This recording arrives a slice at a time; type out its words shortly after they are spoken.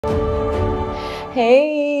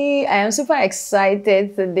Hey, I am super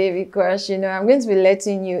excited today because I'm going to be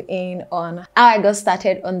letting you in on how I got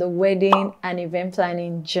started on the wedding and event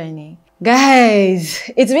planning journey.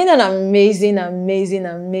 Guys, it's been an amazing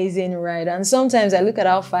ride, and sometimes I look at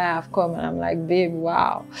how far I've come and I'm like, babe,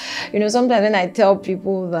 wow. Sometimes when I tell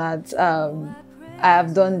people that I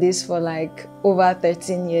have done this for like over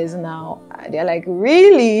 13 years now, they're like,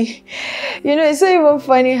 really? It's so even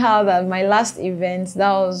funny how that my last event,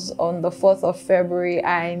 that was on the 4th of February,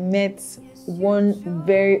 I met one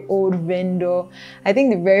very old vendor. I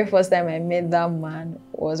think the very first time I met that man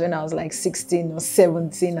was when I was like 16 or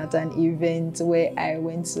 17 at an event where I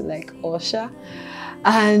went to like usher.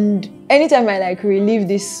 And anytime I like relive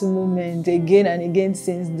this moment again and again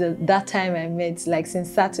since that time I met, like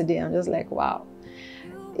since Saturday, I'm just like, wow,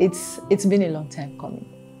 it's been a long time coming,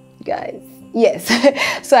 guys. Yes.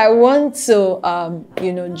 So I want to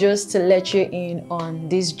just to let you in on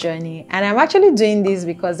this journey, and I'm actually doing this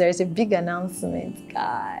because there's a big announcement,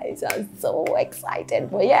 guys. I'm so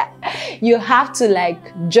excited. But yeah, you have to like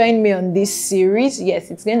join me on this series.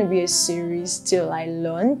 Yes, it's going to be a series till I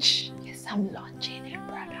launch. Yes, I'm launching a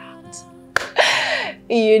product.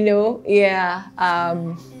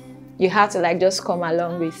 You have to like just come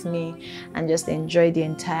along with me and just enjoy the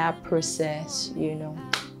entire process,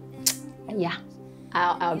 Yeah,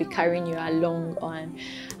 I'll be carrying you along on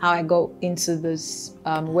how I got into this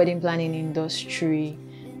wedding planning industry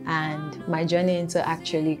and my journey into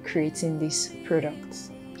actually creating these products.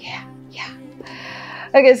 Yeah.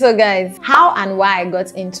 Okay, so guys, how and why I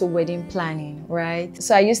got into wedding planning, right?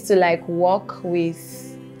 So I used to like work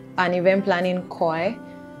with an event planning coy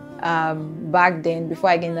back then.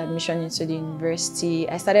 Before I gained admission into the university,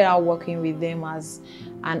 I started out working with them as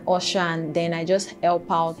an usher, and then I just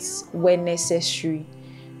help out when necessary,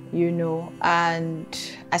 and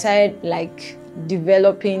I started like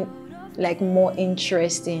developing like more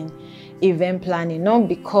interest in event planning, not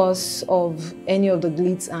because of any of the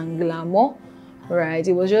glitz and glamour, right?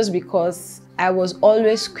 It was just because I was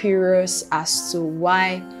always curious as to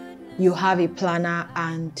why you have a planner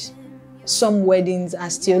and some weddings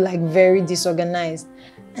are still like very disorganized.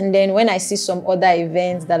 And then when I see some other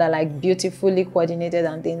events that are like beautifully coordinated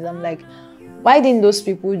and things, I'm like, why didn't those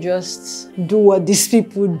people just do what these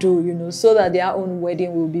people do, so that their own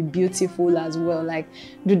wedding will be beautiful as well? Like,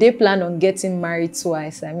 do they plan on getting married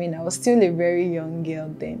twice? I mean, I was still a very young girl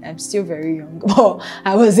then. I'm still very young, but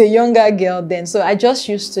I was a younger girl then. So I just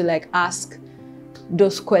used to like ask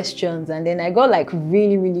those questions, and then I got like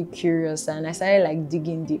really curious, and I started like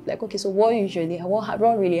digging deep, like, okay, so what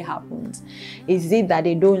really happens? Is it that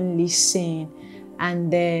they don't listen?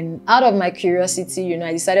 And then out of my curiosity,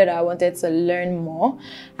 I decided I wanted to learn more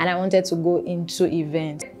and I wanted to go into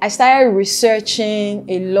events. I started researching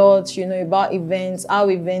a lot, about events, how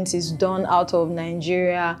events is done out of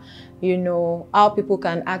Nigeria, how people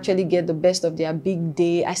can actually get the best of their big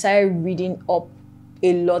day. I started reading up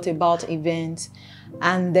a lot about events.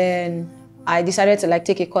 And then I decided to like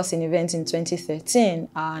take a course in events in 2013,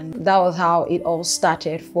 and that was how it all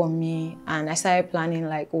started for me. And I started planning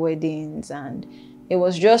like weddings, and it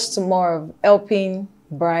was just more of helping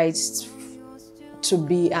brides to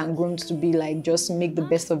be and grooms to be like just make the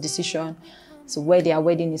best of decision to where their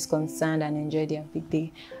wedding is concerned and enjoy their big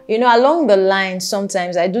day. Along the line,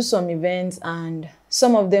 sometimes I do some events and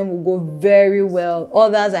some of them will go very well.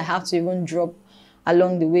 Others I have to even drop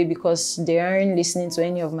along the way because they aren't listening to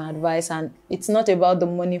any of my advice, and it's not about the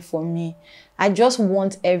money for me. I just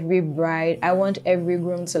want every bride, I want every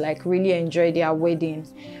groom to like really enjoy their wedding,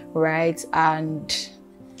 right? And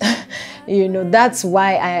that's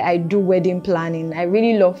why I do wedding planning. I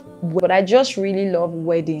really love, but I just really love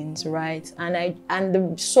weddings, right? And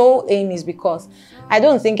the sole aim is because I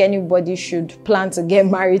don't think anybody should plan to get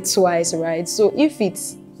married twice, right? So if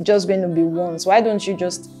it's just going to be once, why don't you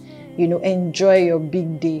just enjoy your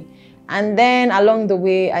big day? And then along the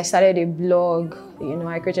way, I started a blog.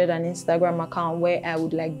 I created an Instagram account where I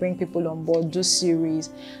would like bring people on board, do series.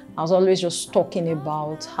 I was always just talking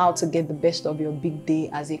about how to get the best of your big day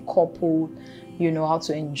as a couple, how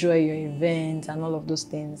to enjoy your event and all of those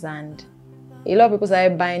things. And a lot of people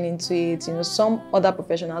started buying into it. Some other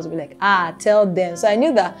professionals will be like, tell them. So I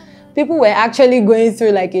knew that people were actually going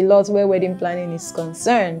through like a lot where wedding planning is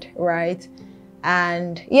concerned, right?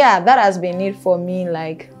 And yeah, that has been it for me,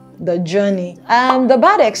 like the journey. The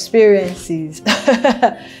bad experiences.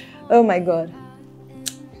 Oh my God.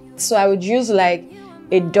 So I would use like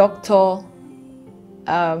a doctor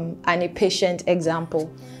and a patient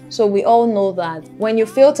example. So we all know that when you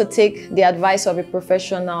fail to take the advice of a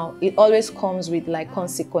professional, it always comes with like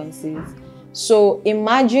consequences. So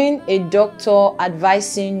imagine a doctor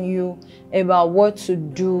advising you about what to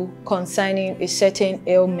do concerning a certain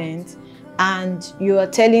ailment, and you are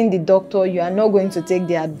telling the doctor you are not going to take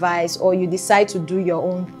the advice, or you decide to do your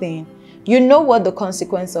own thing. You know what the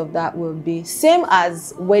consequence of that will be. Same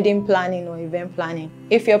as wedding planning or event planning.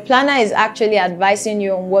 If your planner is actually advising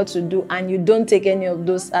you on what to do and you don't take any of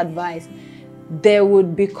those advice, there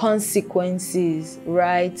would be consequences,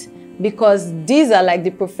 right? Because these are like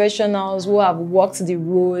the professionals who have walked the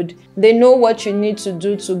road. They know what you need to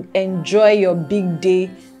do to enjoy your big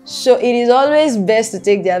day. So it is always best to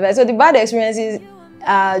take the advice. So the bad experiences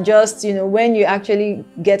are just, you know, when you actually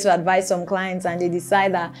get to advise some clients and they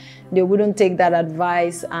decide that they wouldn't take that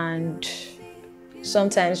advice, and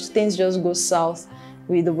sometimes things just go south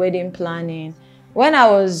with the wedding planning. When I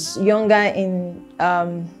was younger in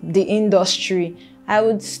the industry, I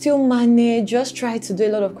would still manage, just try to do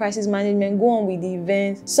a lot of crisis management, go on with the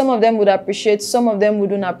events. Some of them would appreciate, some of them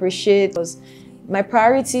wouldn't appreciate. Because my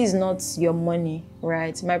priority is not your money,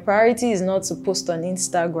 right? My priority is not to post on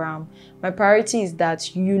Instagram. My priority is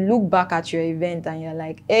that you look back at your event and you're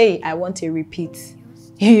like, hey, I want a repeat,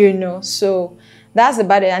 you know? So that's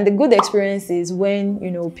about it. And the good experience is when,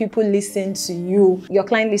 you know, people listen to you, your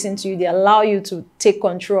client listen to you, they allow you to take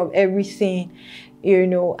control of everything, you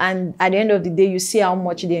know, and at the end of the day, you see how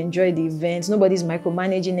much they enjoy the events. Nobody's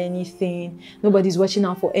micromanaging anything. Nobody's watching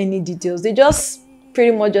out for any details. They just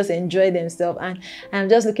pretty much just enjoy themselves, and I'm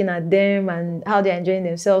just looking at them and how they're enjoying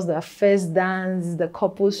themselves, the first dance, the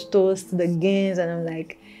couple's toast, the games, and I'm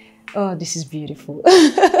like, oh, this is beautiful.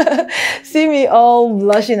 See me all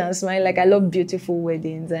blushing and smiling. Like, I love beautiful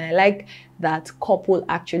weddings, and I like that couple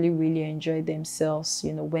actually really enjoy themselves,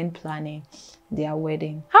 you know, when planning their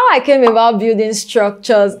wedding. How I came about building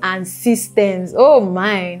structures and systems, oh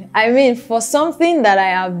my, I mean, for something that I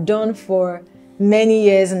have done for many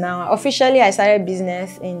years now. Officially, I started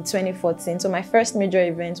business in 2014. So my first major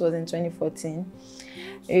event was in 2014.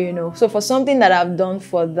 You know, so for something that I've done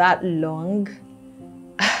for that long,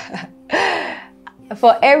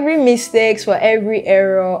 for every mistakes, for every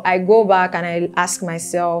error, I go back and I ask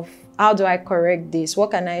myself, how do I correct this? What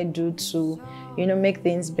can I do to, you know, make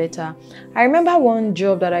things better? I remember one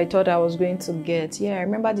job that I thought I was going to get. Yeah, I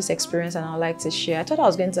remember this experience and I'd like to share. I thought I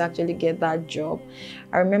was going to actually get that job.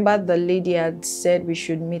 I remember the lady had said we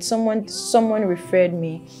should meet. Someone referred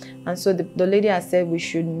me. And so the lady had said we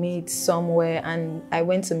should meet somewhere, and I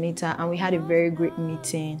went to meet her and we had a very great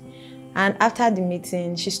meeting. And after the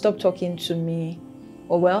meeting, she stopped talking to me.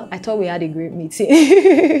 Oh, well, I thought we had a great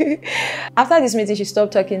meeting. After this meeting, she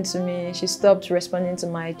stopped talking to me. She stopped responding to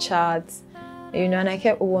my chats, you know, and I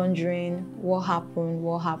kept wondering what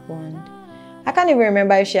happened. I can't even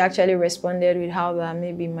remember if she actually responded with how that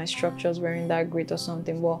maybe my structures weren't that great or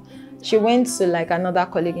something. But she went to like another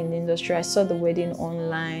colleague in the industry. I saw the wedding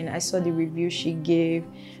online. I saw the review she gave,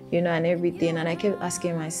 you know, and everything. And I kept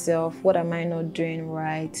asking myself, what am I not doing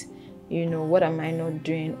right? You know, what am I not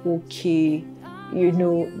doing okay? You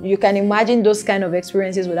know, you can imagine those kind of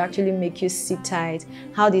experiences would actually make you sit tight.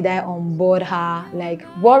 How did I onboard her? Like,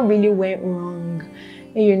 what really went wrong?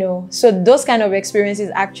 You know, so those kind of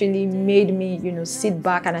experiences actually made me, you know, sit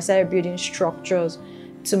back, and I started building structures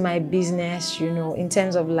to my business, you know, in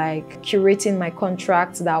terms of like curating my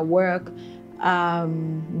contracts that work,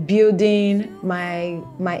 building my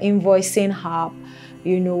invoicing hub,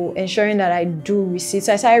 you know, ensuring that I do receipts.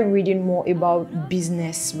 So I started reading more about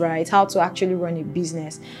business, right? How to actually run a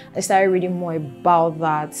business. I started reading more about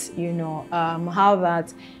that, you know, how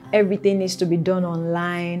that everything needs to be done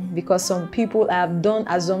online, because some people have done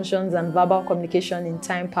assumptions and verbal communication in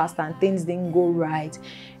time past and things didn't go right,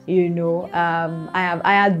 you know. I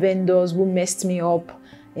had vendors who messed me up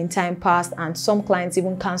in time past, and some clients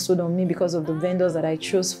even canceled on me because of the vendors that I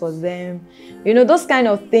chose for them. You know, those kind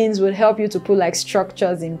of things would help you to put like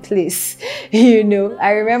structures in place. You know,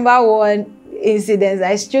 I remember one incident,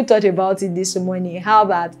 I still thought about it this morning, how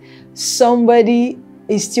that somebody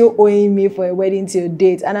is still owing me for a wedding till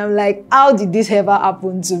date, and I'm like, how did this ever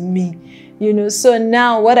happen to me? You know, so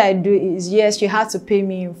now what I do is, yes, you have to pay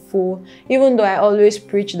me in full, even though I always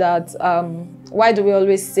preach that, why do we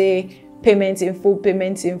always say payment in full,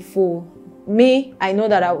 payment in full? Me, I know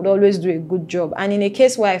that I would always do a good job. And in a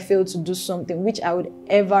case where I fail to do something, which I would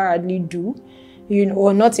ever hardly do, you know,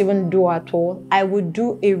 or not even do at all, I would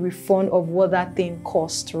do a refund of what that thing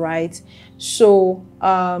cost, right? So,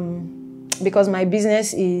 because my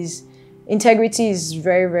business is, integrity is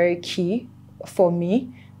very, very key for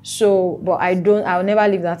me. So, but I'll never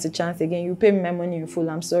leave that to chance again. You pay me my money in full,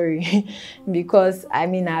 I'm sorry. Because, I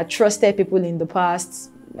mean, I trusted people in the past.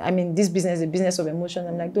 I mean, this business is a business of emotion.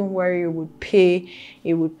 I'm like, don't worry, it would pay.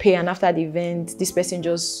 It would pay. And after the event, this person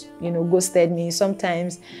just, ghosted me.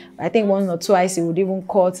 Sometimes, I think once or twice, he would even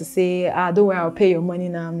call to say, don't worry, I'll pay your money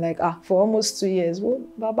now. I'm like, for almost 2 years. Well,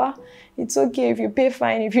 Baba, it's okay. If you pay,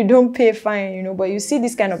 fine. If you don't pay, fine, But you see,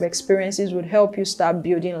 these kind of experiences would help you start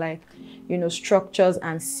building like, structures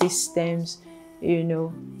and systems,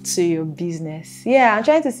 to your business. Yeah, I'm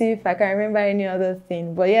trying to see if I can remember any other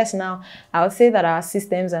thing. But yes, now I would say that our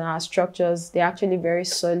systems and our structures, they're actually very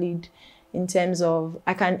solid in terms of,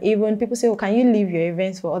 people say, oh, can you leave your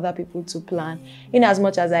events for other people to plan? In as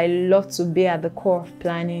much as I love to be at the core of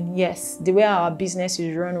planning, yes, the way our business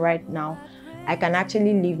is run right now, I can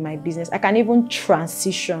actually leave my business. I can even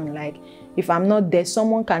transition, like if I'm not there,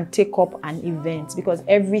 someone can take up an event because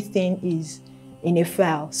everything is in a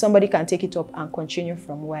file. Somebody can take it up and continue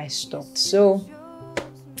from where I stopped. So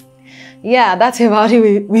yeah, that's about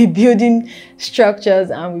it. We're building structures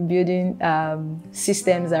and we're building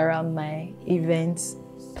systems around my events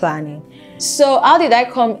planning. So how did I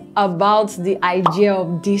come about the idea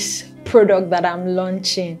of this product that I'm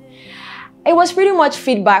launching? It was pretty much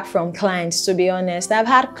feedback from clients, to be honest. I've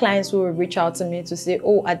had clients who will reach out to me to say,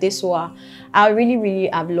 oh, Adesua, I really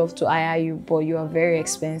have loved to hire you, but you are very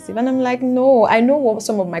expensive. And I'm like, no, I know what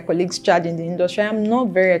some of my colleagues charge in the industry. I'm not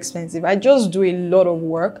very expensive. I just do a lot of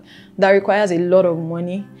work that requires a lot of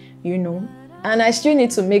money, and I still need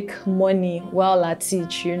to make money while I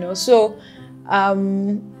teach, So,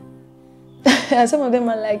 and some of them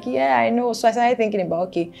are like, yeah, I know. So I started thinking about,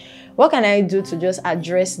 okay, what can I do to just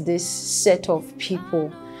address this set of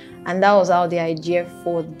people? And that was how the idea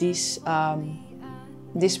for this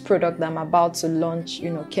this product that I'm about to launch,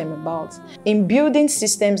 came about. In building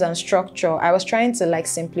systems and structure, I was trying to like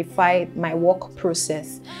simplify my work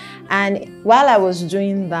process. And while I was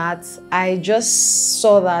doing that, I just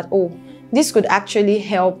saw that, oh, this could actually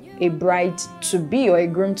help a bride to be or a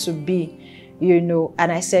groom to be,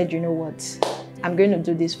 and I said, you know what? I'm going to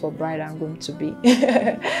do this for bride I'm going to be,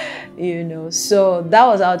 So that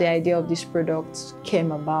was how the idea of this product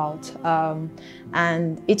came about.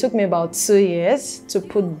 And it took me about 2 years to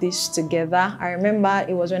put this together. I remember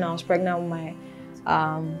it was when I was pregnant with my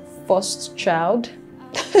first child.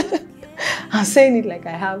 I'm saying it like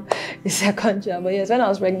I have a second child, but yes, when I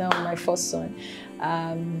was pregnant with my first son,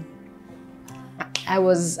 and it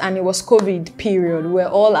was COVID period. We're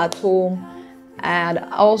all at home. And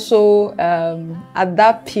also, at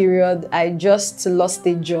that period, I just lost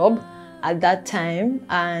a job at that time,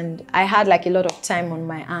 and I had like a lot of time on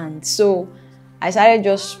my hands. So I started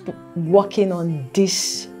just working on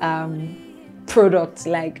this product,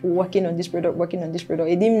 like working on this product.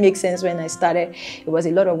 It didn't make sense when I started. It was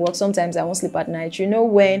a lot of work. Sometimes I won't sleep at night.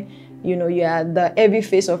 When you're at the heavy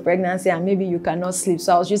phase of pregnancy and maybe you cannot sleep.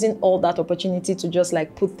 So I was using all that opportunity to just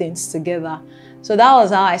like put things together. So that was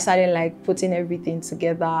how I started like putting everything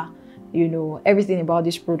together, everything about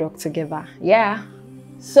this product together. Yeah.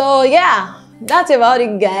 So yeah, that's about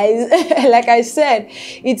it, guys. Like I said,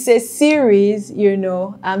 it's a series,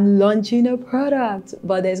 I'm launching a product,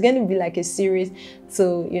 but there's going to be like a series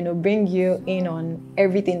to, bring you in on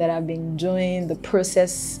everything that I've been doing, the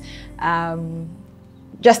process,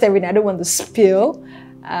 just everything. I don't want to spill.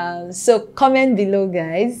 So comment below,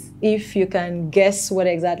 guys, if you can guess what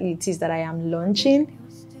exactly it is that I am launching.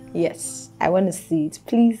 Yes, I want to see it.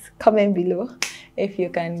 Please comment below if you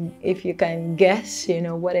can guess,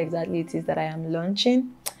 what exactly it is that I am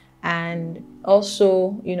launching. And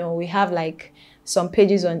also, we have like some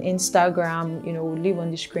pages on Instagram, we'll leave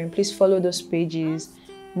on the screen. Please follow those pages.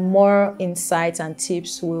 More insights and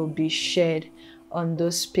tips will be shared on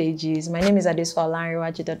those pages. My name is Adesua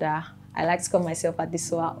Olanrewaju. I like to call myself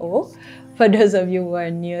Adesua O. For those of you who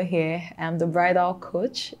are new here, I'm the bridal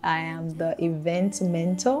coach. I am the event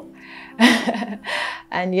mentor.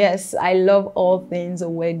 And yes, I love all things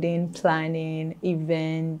wedding planning,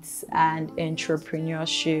 events, and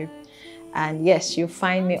entrepreneurship. And yes, you'll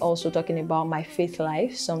find me also talking about my faith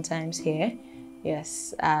life sometimes here.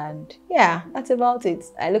 Yes, and yeah, that's about it.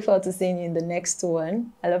 I look forward to seeing you in the next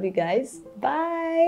one. I love you guys. Bye.